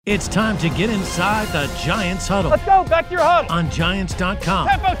It's time to get inside the Giants huddle. Let's go, back to your huddle. On Giants.com.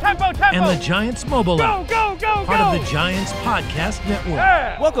 Tempo. And the Giants mobile app. Go. Part of the Giants Podcast Network.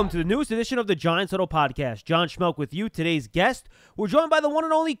 Yeah. Welcome to the newest edition of the Giants Huddle Podcast. John Schmelk with you. Today's guest, we're joined by the one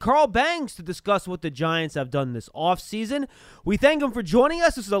and only Carl Banks to discuss what the Giants have done this offseason. We thank him for joining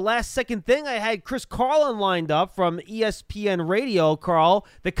us. This is the last second thing. I had Chris Carlin lined up from ESPN Radio. Carl,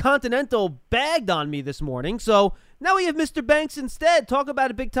 the Continental bagged on me this morning, so now we have Mr. Banks instead. Talk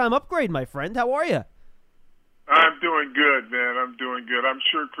about a big-time upgrade, my friend. How are you? I'm doing good, man. I'm doing good. I'm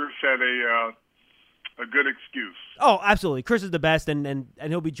sure Chris had a good excuse. Oh, absolutely. Chris is the best, and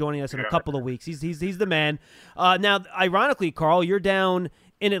he'll be joining us in a couple of weeks. He's the man. Now, ironically, Carl, you're down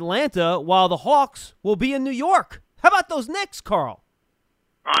in Atlanta while the Hawks will be in New York. How about those Knicks, Carl?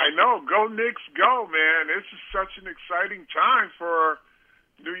 I know. Go Knicks, go, man. This is such an exciting time for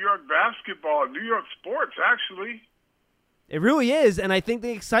New York basketball, New York sports, actually. It really is, and I think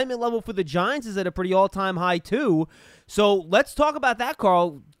the excitement level for the Giants is at a pretty all-time high, too. So let's talk about that,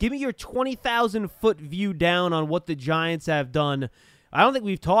 Carl. Give me your 20,000-foot view down on what the Giants have done. I don't think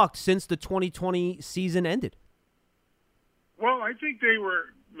we've talked since the 2020 season ended. Well, I think they were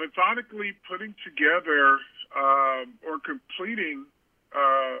methodically putting together or completing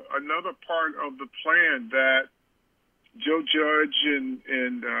another part of the plan that Joe Judge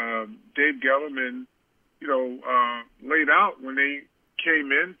and Dave Gettleman laid out when they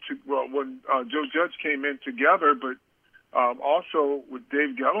came in when Joe Judge came in together, but also with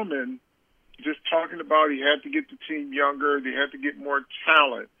Dave Gettleman just talking about he had to get the team younger, they had to get more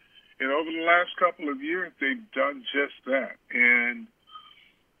talent. And over the last couple of years, they've done just that. And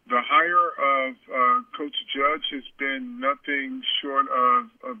the hire of Coach Judge has been nothing short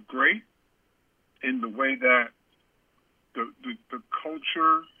of great in the way that the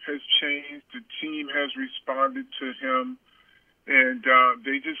culture has changed, the team has responded to him, and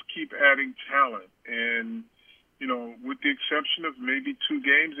they just keep adding talent. And, with the exception of maybe two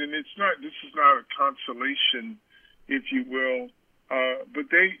games, and this is not a consolation, if you will, but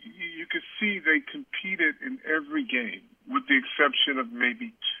you could see they competed in every game with the exception of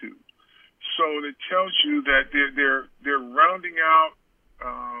maybe two. So it tells you that they're rounding out,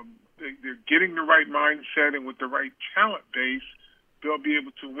 they're getting the right mindset, and with the right talent base, they'll be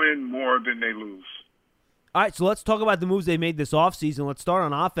able to win more than they lose. All right, so let's talk about the moves they made this offseason. Let's start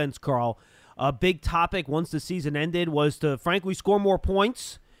on offense, Carl. A big topic once the season ended was to, frankly, score more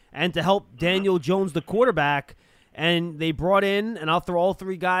points and to help Daniel Jones, the quarterback. And they brought in, and I'll throw all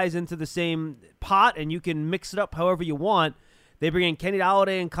three guys into the same pot, and you can mix it up however you want. They bring in Kenny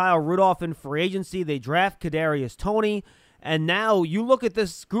Golladay and Kyle Rudolph in free agency. They draft Kadarius Toney. And now you look at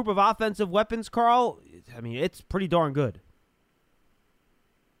this group of offensive weapons, Carl, I mean, it's pretty darn good.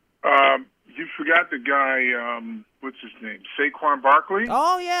 You forgot the guy, what's his name? Saquon Barkley?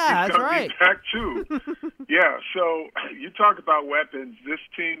 Oh, yeah, that's right. He's back, too. Yeah, so you talk about weapons. This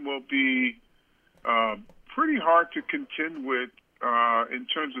team will be pretty hard to contend with in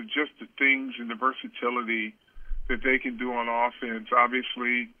terms of just the things and the versatility that they can do on offense.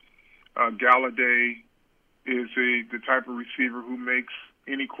 Obviously, Golladay is the type of receiver who makes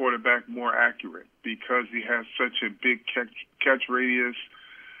any quarterback more accurate because he has such a big catch radius,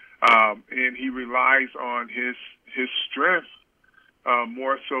 and he relies on his strength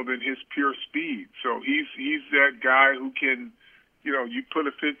more so than his pure speed. So he's that guy who can, you put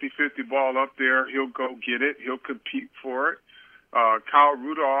a 50-50 ball up there, he'll go get it, he'll compete for it. Kyle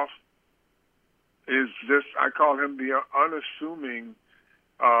Rudolph is I call him the unassuming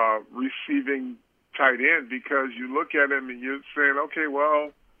receiving tight end, because you look at him and you're saying, okay,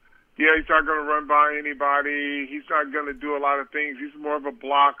 well, yeah, he's not going to run by anybody. He's not going to do a lot of things. He's more of a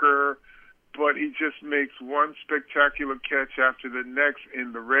blocker, but he just makes one spectacular catch after the next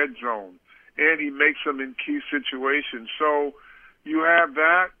in the red zone, and he makes them in key situations. So you have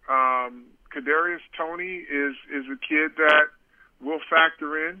that. Kadarius Toney is a kid that will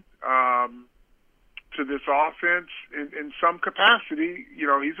factor in to this offense in some capacity.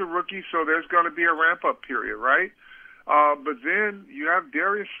 He's a rookie, so there's going to be a ramp-up period, right? But then you have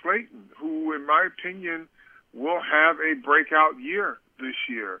Darius Slayton, who, in my opinion, will have a breakout year this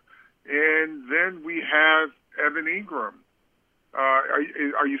year. And then we have Evan Ingram.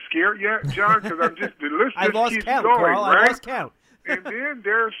 Are you scared yet, John? Because I'm just, the list just keeps count, going, Carl. right? I lost count. And then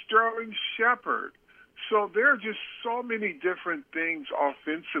there's Sterling Shepard. So there are just so many different things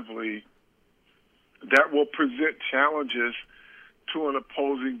offensively that will present challenges to an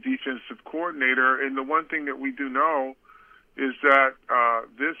opposing defensive coordinator. And the one thing that we do know is that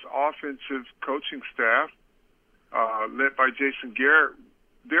this offensive coaching staff, led by Jason Garrett,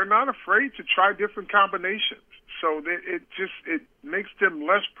 they're not afraid to try different combinations. So it makes them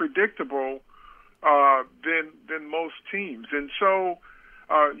less predictable than most teams. And so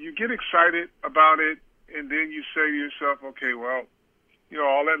you get excited about it, and then you say to yourself, okay, well,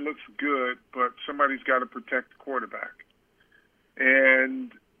 all that looks good, but somebody's got to protect the quarterback.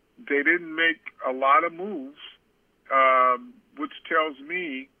 And they didn't make a lot of moves, which tells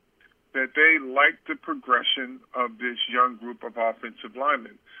me that they like the progression of this young group of offensive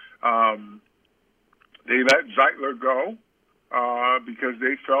linemen. They let Zeitler go because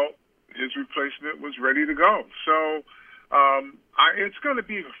they felt his replacement was ready to go. So it's going to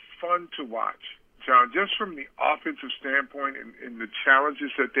be fun to watch, John, just from the offensive standpoint and the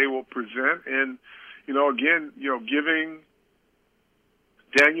challenges that they will present. And, again, giving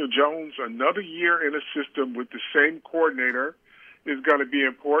Daniel Jones another year in a system with the same coordinator is going to be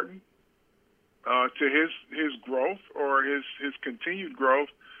important to his growth or his continued growth.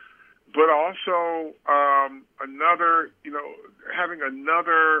 But also having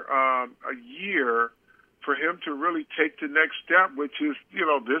another a year for him to really take the next step, which is,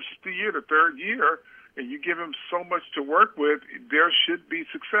 this is the year, the third year, and you give him so much to work with, there should be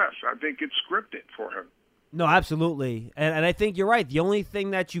success. I think it's scripted for him. No, absolutely. And I think you're right. The only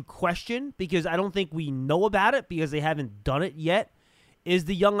thing that you question, because I don't think we know about it because they haven't done it yet, is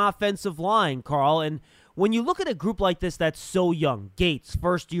the young offensive line, Carl. And when you look at a group like this that's so young, Gates,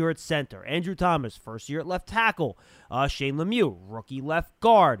 first year at center, Andrew Thomas, first year at left tackle, Shane Lemieux, rookie left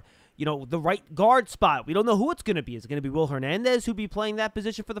guard, the right guard spot. We don't know who it's going to be. Is it going to be Will Hernandez who'll be playing that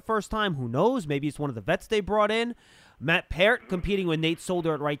position for the first time? Who knows? Maybe it's one of the vets they brought in. Matt Peart competing with Nate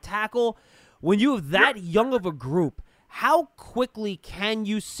Solder at right tackle. When you have that young of a group, how quickly can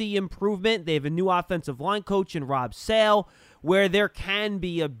you see improvement? They have a new offensive line coach in Rob Sale, where there can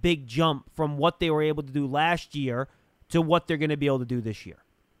be a big jump from what they were able to do last year to what they're going to be able to do this year.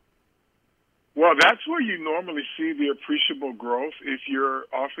 Well, that's where you normally see the appreciable growth. If your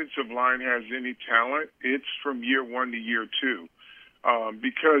offensive line has any talent, it's from year one to year two.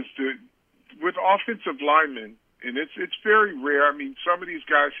 Because with offensive linemen, and it's very rare. I mean, some of these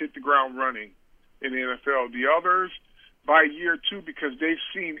guys hit the ground running in the NFL. The others, by year two, because they've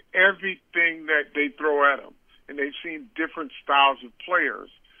seen everything that they throw at them, and they've seen different styles of players.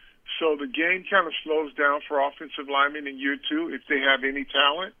 So the game kind of slows down for offensive linemen in year two if they have any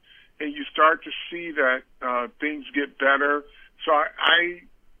talent, and you start to see that things get better. So I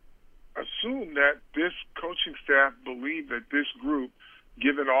assume that this coaching staff believed that this group,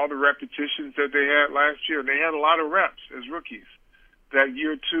 given all the repetitions that they had last year, and they had a lot of reps as rookies, that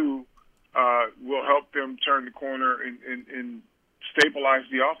year two will help them turn the corner and stabilize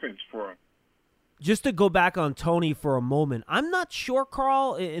the offense for them. Just to go back on Tony for a moment, I'm not sure,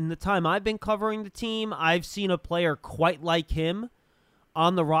 Carl, in the time I've been covering the team, I've seen a player quite like him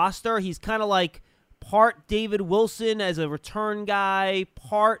on the roster. He's kind of like part David Wilson as a return guy,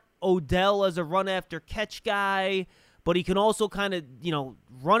 part Odell as a run-after-catch guy, but he can also kind of,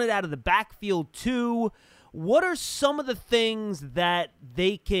 run it out of the backfield too. What are some of the things that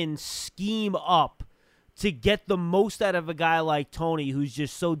they can scheme up to get the most out of a guy like Tony, who's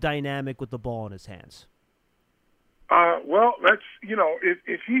just so dynamic with the ball in his hands? Well, that's,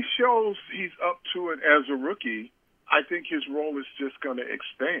 if he shows he's up to it as a rookie, I think his role is just going to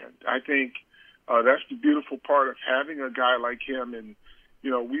expand. I think that's the beautiful part of having a guy like him. And,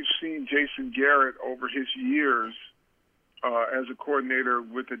 we've seen Jason Garrett over his years as a coordinator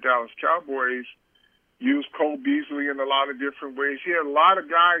with the Dallas Cowboys use Cole Beasley in a lot of different ways. He had a lot of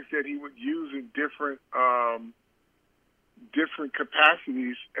guys that he would use in different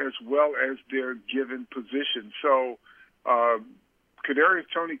capacities as well as their given position. So Kadarius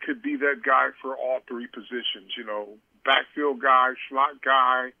Toney could be that guy for all three positions, backfield guy, slot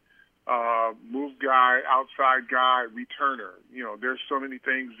guy, move guy, outside guy, returner. There's so many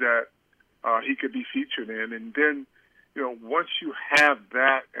things that he could be featured in. And then, once you have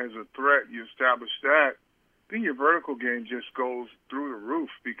that as a threat, you establish that, then your vertical game just goes through the roof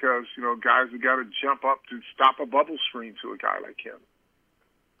because, guys have got to jump up to stop a bubble screen to a guy like him.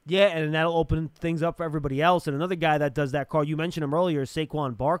 Yeah, and that'll open things up for everybody else. And another guy that does that, Carl, you mentioned him earlier,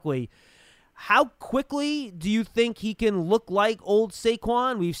 Saquon Barkley. How quickly do you think he can look like old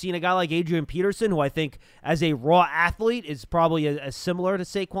Saquon? We've seen a guy like Adrian Peterson, who I think as a raw athlete is probably as similar to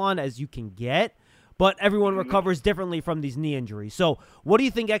Saquon as you can get. But everyone recovers differently from these knee injuries. So what do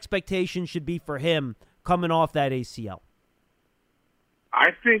you think expectations should be for him coming off that ACL? I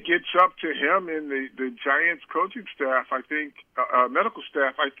think it's up to him and the Giants coaching staff, I think, medical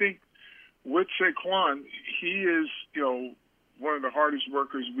staff. I think with Saquon, he is, one of the hardest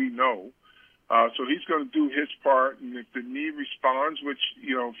workers we know. So he's going to do his part. And if the knee responds, which,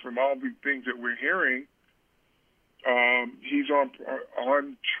 from all the things that we're hearing, he's on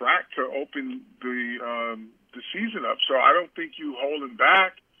track to open the season up. So I don't think you hold him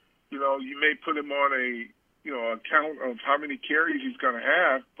back. You know, you may put him on a count of how many carries he's going to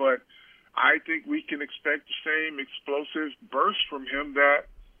have, but I think we can expect the same explosive burst from him that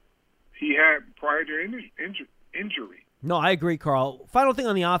he had prior to injury. No, I agree, Carl. Final thing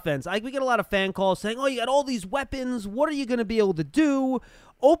on the offense. We get a lot of fan calls saying, oh, you got all these weapons. What are you going to be able to do?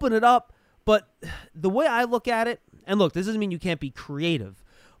 Open it up. But the way I look at it, and look, this doesn't mean you can't be creative,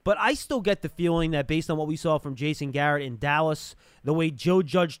 but I still get the feeling that based on what we saw from Jason Garrett in Dallas, the way Joe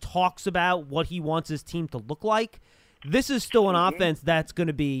Judge talks about what he wants his team to look like, this is still an offense that's going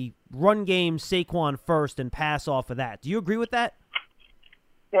to be run game, Saquon first, and pass off of that. Do you agree with that?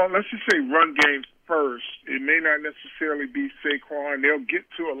 Well, let's just say run game first. It may not necessarily be Saquon. They'll get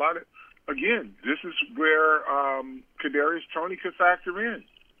to a lot of, again, this is where Kadarius Toney could factor in.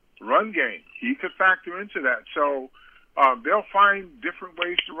 Run game. He could factor into that. So they'll find different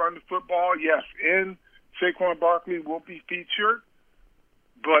ways to run the football. Yes, and Saquon Barkley will be featured,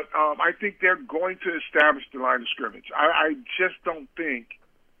 but I think they're going to establish the line of scrimmage. I just don't think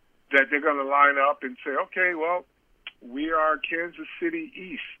that they're going to line up and say, okay, well, we are Kansas City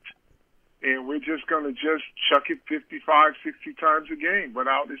East, and we're just going to just chuck it 55, 60 times a game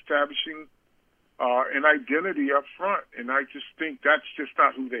without establishing an identity up front. And I just think that's just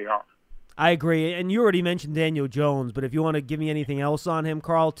not who they are. I agree. And you already mentioned Daniel Jones, but if you want to give me anything else on him,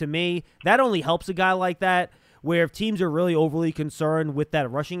 Carl, to me, that only helps a guy like that, where if teams are really overly concerned with that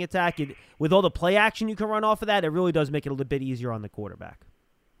rushing attack, with all the play action you can run off of that, it really does make it a little bit easier on the quarterback.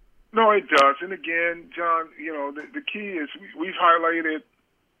 No, it does. And again, John, you know, the key is we've highlighted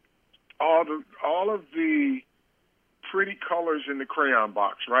all of the pretty colors in the crayon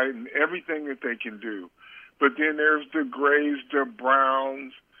box, right, and everything that they can do. But then there's the grays, the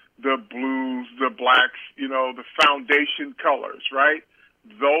browns, the blues, the blacks, you know, the foundation colors, right?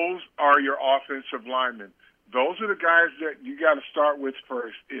 Those are your offensive linemen. Those are the guys that you got to start with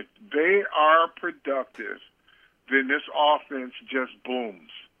first. If they are productive, then this offense just booms.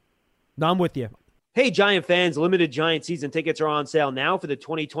 No, I'm with you. Hey, Giant fans, limited Giant season tickets are on sale now for the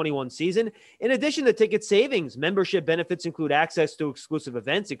 2021 season. In addition to ticket savings, membership benefits include access to exclusive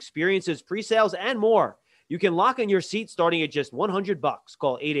events, experiences, pre-sales, and more. You can lock in your seat starting at just $100.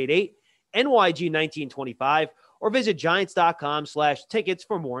 Call 888-NYG-1925 or visit giants.com/tickets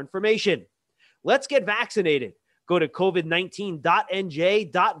for more information. Let's get vaccinated. Go to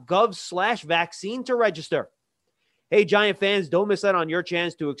covid19.nj.gov/vaccine to register. Hey, Giant fans, don't miss out on your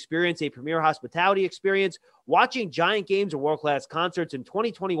chance to experience a premier hospitality experience watching Giant games or world-class concerts in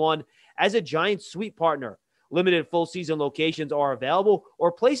 2021 as a Giant suite partner. Limited full-season locations are available,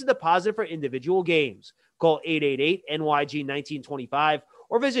 or place a deposit for individual games. Call 888-NYG-1925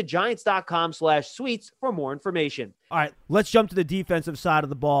 or visit giants.com/suites for more information. All right, let's jump to the defensive side of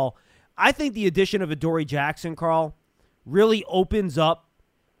the ball. I think the addition of Adoree Jackson, Carl, really opens up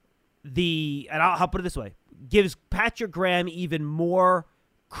and I'll put it this way, gives Patrick Graham even more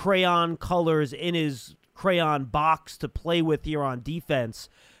crayon colors in his crayon box to play with here on defense,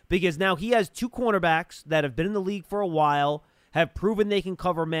 because now he has two cornerbacks that have been in the league for a while, have proven they can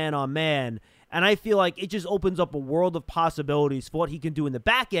cover man on man, and I feel like it just opens up a world of possibilities for what he can do in the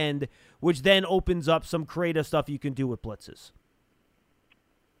back end, which then opens up some creative stuff you can do with blitzes.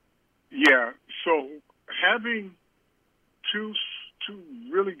 Yeah, so having two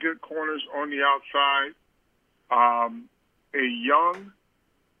really good corners on the outside, a young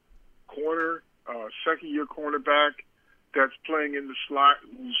corner, second-year cornerback that's playing in the slot,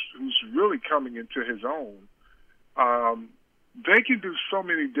 who's really coming into his own. They can do so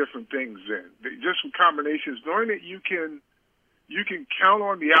many different things. Then just with combinations, knowing that you can count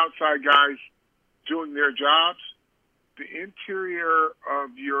on the outside guys doing their jobs. The interior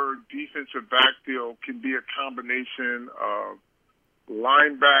of your defensive backfield can be a combination of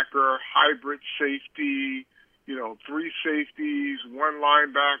linebacker, hybrid safety, you know, 3 safeties, 1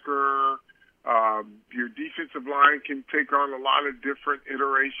 linebacker. Your defensive line can take on a lot of different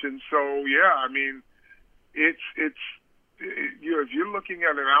iterations. So, yeah, I mean, if you're looking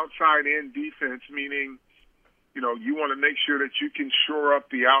at an outside-in defense, meaning, you know, you want to make sure that you can shore up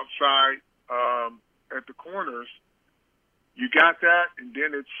the outside at the corners, you got that, and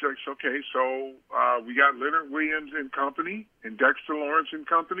then it's okay, so we got Leonard Williams and company and Dexter Lawrence and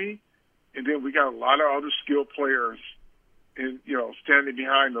company, and then we got a lot of other skilled players standing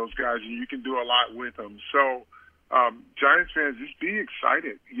behind those guys, and you can do a lot with them. So Giants fans, just be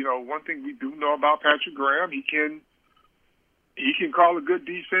excited. You know, one thing we do know about Patrick Graham, he can call a good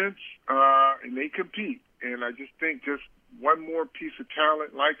defense, and they compete. And I just think just one more piece of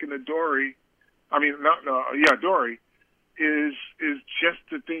talent like an Adoree Dory is just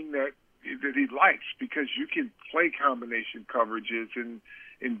the thing that he likes, because you can play combination coverages and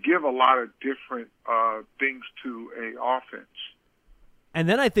give a lot of different things to a offense. And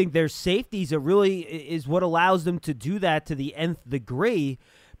then I think their safeties really is what allows them to do that to the nth degree,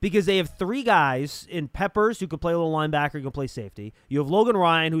 because they have three guys in Peppers who can play a little linebacker, who can play safety. You have Logan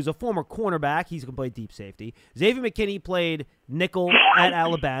Ryan, who's a former cornerback. He can play deep safety. Xavier McKinney played nickel at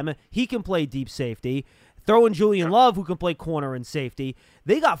Alabama. He can play deep safety. Throw in Julian Love, who can play corner and safety.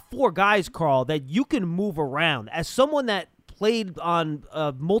 They got four guys, Carl, that you can move around. As someone that played on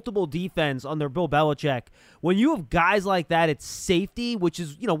multiple defense under Bill Belichick, when you have guys like that, it's safety, which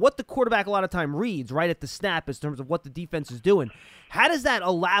is what the quarterback a lot of time reads right at the snap in terms of what the defense is doing. How does that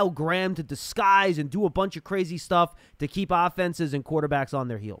allow Graham to disguise and do a bunch of crazy stuff to keep offenses and quarterbacks on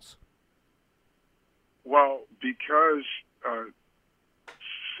their heels? Well, because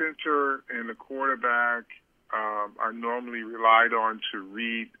center and the quarterback are normally relied on to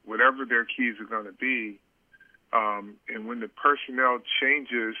read whatever their keys are going to be. And when the personnel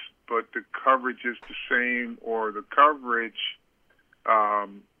changes, but the coverage is the same, or the coverage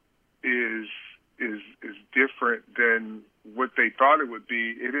is different than what they thought it would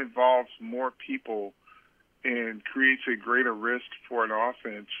be, it involves more people and creates a greater risk for an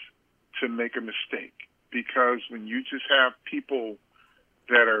offense to make a mistake. Because when you just have people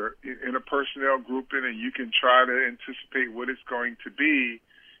that are in a personnel grouping and you can try to anticipate what it's going to be,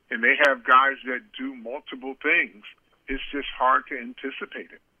 and they have guys that do multiple things, it's just hard to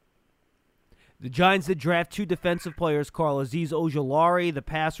anticipate it. The Giants did draft two defensive players, Carl. Azeez Ojulari, the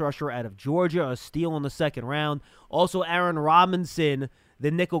pass rusher out of Georgia, a steal in the second round. Also Aaron Robinson, the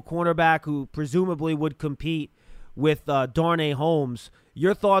nickel cornerback, who presumably would compete with Darnay Holmes.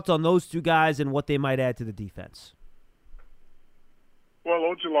 Your thoughts on those two guys and what they might add to the defense? Well,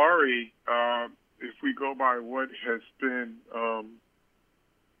 Ojulari, if we go by what has been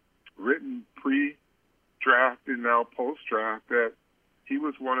written pre-draft and now post-draft, that he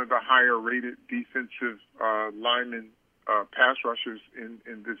was one of the higher-rated defensive linemen, pass rushers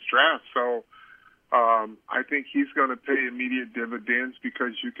in this draft. So I think he's going to pay immediate dividends,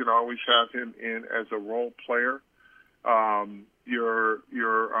 because you can always have him in as a role player. Your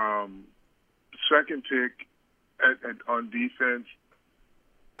second pick on defense,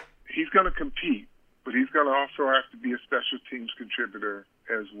 he's going to compete, but he's going to also have to be a special teams contributor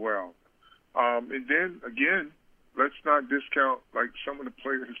as well. And then, again, let's not discount some of the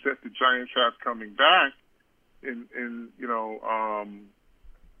players that the Giants have coming back.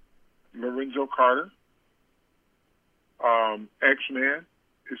 Lorenzo Carter, X-Man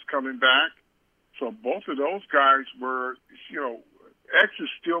is coming back. So both of those guys were, X is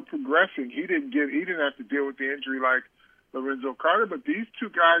still progressing. He didn't have to deal with the injury like Lorenzo Carter, but these two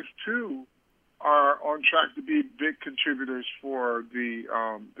guys too are on track to be big contributors for the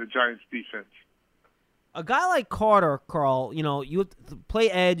Giants defense. A guy like Carter, Carl, you have to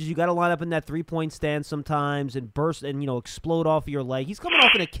play edge. You got to line up in that three-point stance sometimes and burst and explode off of your leg. He's coming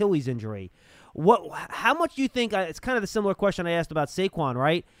off an Achilles injury. How much do you think? It's kind of the similar question I asked about Saquon,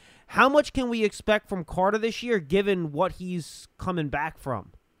 right? How much can we expect from Carter this year, given what he's coming back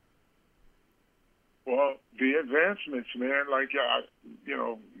from? Well, the advancements, man,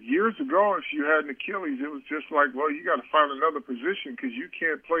 years ago, if you had an Achilles, it was just you got to find another position, because you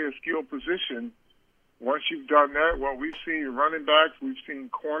can't play a skilled position. Once you've done that, we've seen running backs, we've seen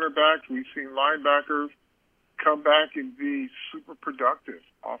cornerbacks, we've seen linebackers come back and be super productive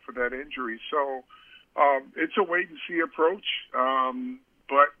off of that injury. So it's a wait-and-see approach.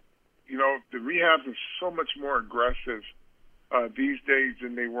 But, the rehabs are so much more aggressive these days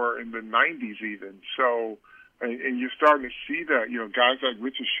than they were in the 90s even. So, and you're starting to see that, guys like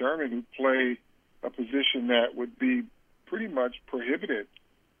Richard Sherman, who play a position that would be pretty much prohibited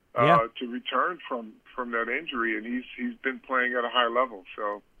to return from that injury, and he's been playing at a high level.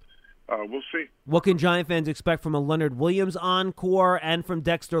 So we'll see. What can Giant fans expect from a Leonard Williams encore and from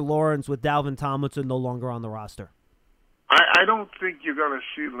Dexter Lawrence with Dalvin Tomlinson no longer on the roster? I don't think you're going to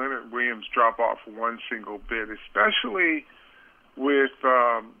see Leonard Williams drop off one single bit, especially with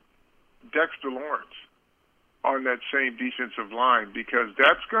Dexter Lawrence on that same defensive line, because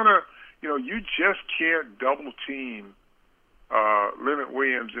that's going to, you just can't double team Leonard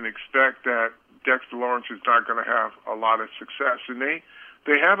Williams and expect that Dexter Lawrence is not going to have a lot of success. And they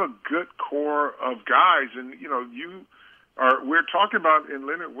have a good core of guys, and we're talking about in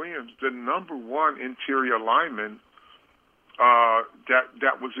Leonard Williams the number one interior lineman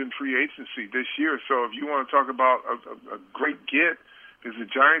that was in free agency this year. So if you want to talk about a great get, is the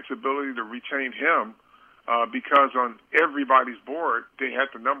Giants' ability to retain him because on everybody's board, they had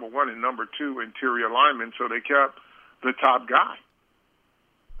the number 1 and number 2 interior linemen, so they kept the top guy.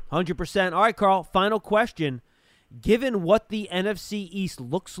 100%. All right, Carl, final question. Given what the NFC East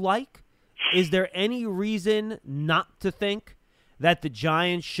looks like, is there any reason not to think that the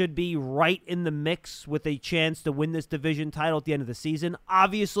Giants should be right in the mix with a chance to win this division title at the end of the season?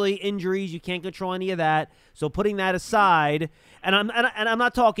 Obviously, injuries, you can't control any of that. So putting that aside, and I'm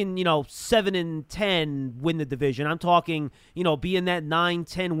not talking, 7-10 win the division. I'm talking, be in that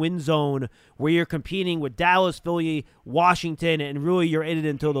 9-10 win zone where you're competing with Dallas, Philly, Washington, and really you're in it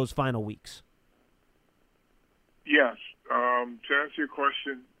until those final weeks. Yes. To answer your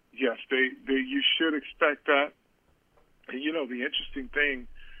question, yes, you should expect that. And, the interesting thing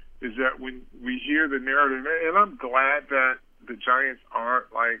is that when we hear the narrative, and I'm glad that the Giants aren't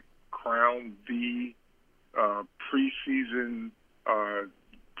crowned the preseason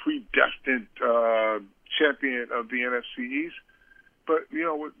predestined champion of the NFC East. But,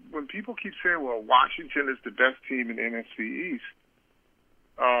 when people keep saying, well, Washington is the best team in the NFC East,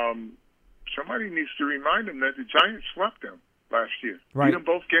 somebody needs to remind them that the Giants swept them last year. Right. Beat them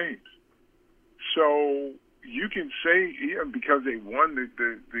both games. So you can say, because they won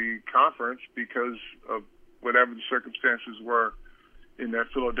the conference because of whatever the circumstances were in that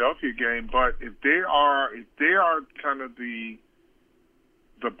Philadelphia game, but if they are kind of the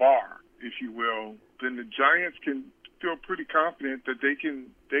bar, if you will, then the Giants can feel pretty confident that they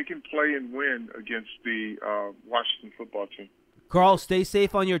can play and win against the Washington football team. Carl, stay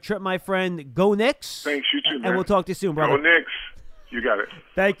safe on your trip, my friend. Go Knicks. Thanks, you too, man. And we'll talk to you soon, brother. Go Knicks. You got it.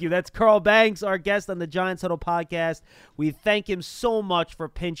 Thank you. That's Carl Banks, our guest on the Giants Huddle podcast. We thank him so much for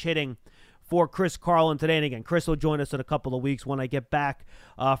pinch hitting for Chris Carlin today. And again, Chris will join us in a couple of weeks when I get back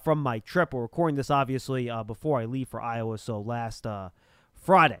from my trip. We're recording this, obviously, before I leave for Iowa, so last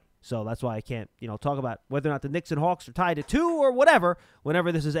Friday. So that's why I can't, talk about whether or not the Knicks and Hawks are tied at 2 or whatever,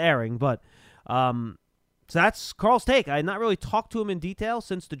 whenever this is airing. But so that's Carl's take. I had not really talked to him in detail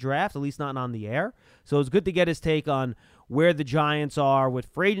since the draft, at least not on the air. So it's good to get his take on where the Giants are with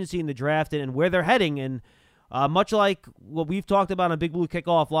free agency in the draft and where they're heading. And much like what we've talked about on Big Blue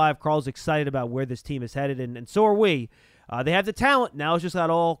Kickoff Live, Carl's excited about where this team is headed, and so are we. They have the talent. Now it's just got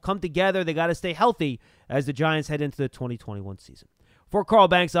to all come together. They got to stay healthy as the Giants head into the 2021 season. For Carl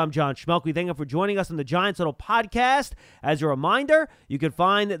Banks, I'm John Schmelk. We thank him for joining us on the Giants Huddle podcast. As a reminder, you can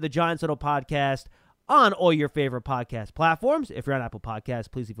find the Giants Huddle podcast on all your favorite podcast platforms. If you're on Apple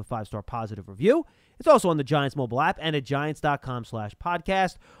Podcasts, please leave a 5-star positive review. It's also on the Giants mobile app and at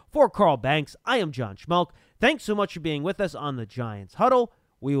giants.com/podcast. For Carl Banks, I am John Schmelk. Thanks so much for being with us on the Giants Huddle.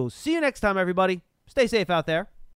 We will see you next time, everybody. Stay safe out there.